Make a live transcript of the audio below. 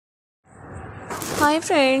Hi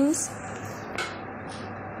friends,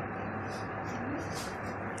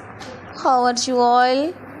 how are you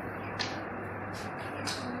all?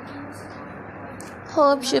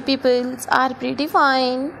 Hope you people are pretty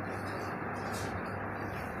fine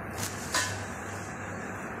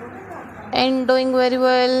and doing very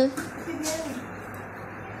well.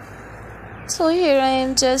 So here I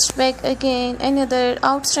am just back again, another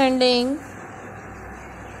outstanding,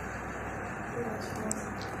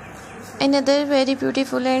 another very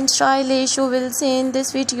beautiful and stylish you will see in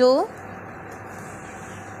this video.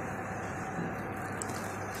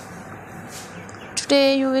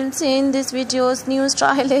 Today you will see in this video's new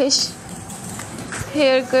stylish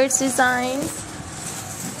haircuts designs,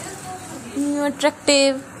 new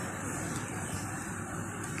attractive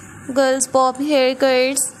girls bob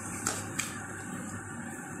haircuts.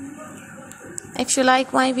 If you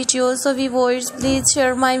like my videos, so viewers, please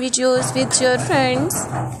share my videos with your friends.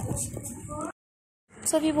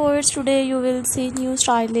 So viewers, today you will see new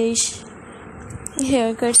stylish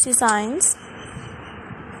haircuts designs.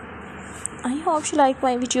 I hope you like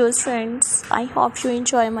my videos, friends. I hope you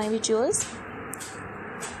enjoy my videos.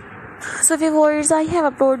 So viewers, I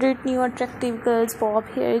have uploaded new attractive girls bob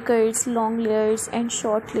haircuts, long layers and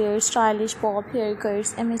short layers, stylish bob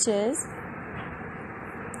haircuts images.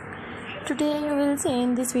 Today you will see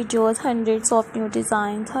in this videos hundreds of new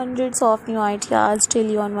designs, hundreds of new ideas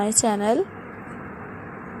daily on my channel.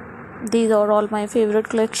 These are all my favorite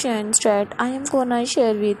collections that I am gonna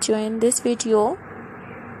share with you in this video.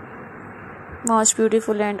 Most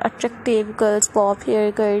beautiful and attractive girls bob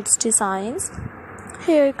haircuts designs,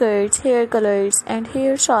 haircuts, hair colors and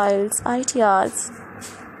hairstyles ideas.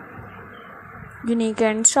 Unique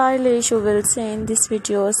and stylish you will see in this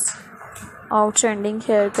videos. Outstanding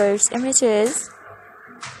haircuts images.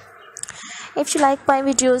 If you like my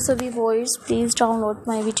videos, so viewers, please download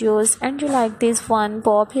my videos, and you like this one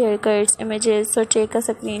bob haircuts images, so take a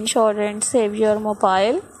screenshot and save your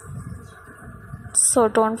mobile. So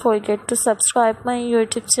don't forget to subscribe my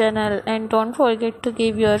YouTube channel and don't forget to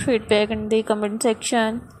give your feedback in the comment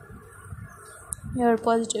section. Your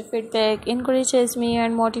positive feedback encourages me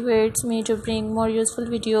and motivates me to bring more useful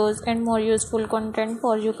videos and more useful content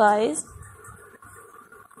for you guys.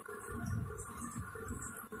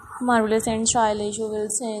 Marvelous and stylish you will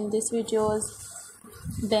see in this videos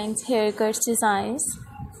Banks haircuts designs.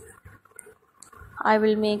 I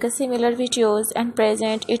will make a similar videos and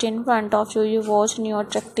present it in front of you. You watch new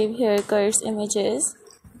attractive haircuts images.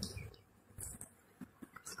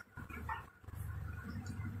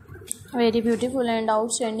 Very beautiful and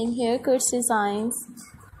outstanding haircuts designs.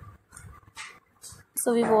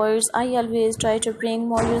 So viewers, I always try to bring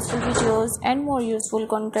more useful videos and more useful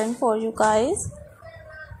content for you guys.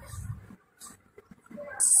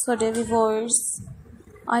 So dear viewers,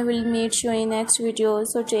 I will meet you in next video.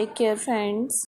 So take care friends.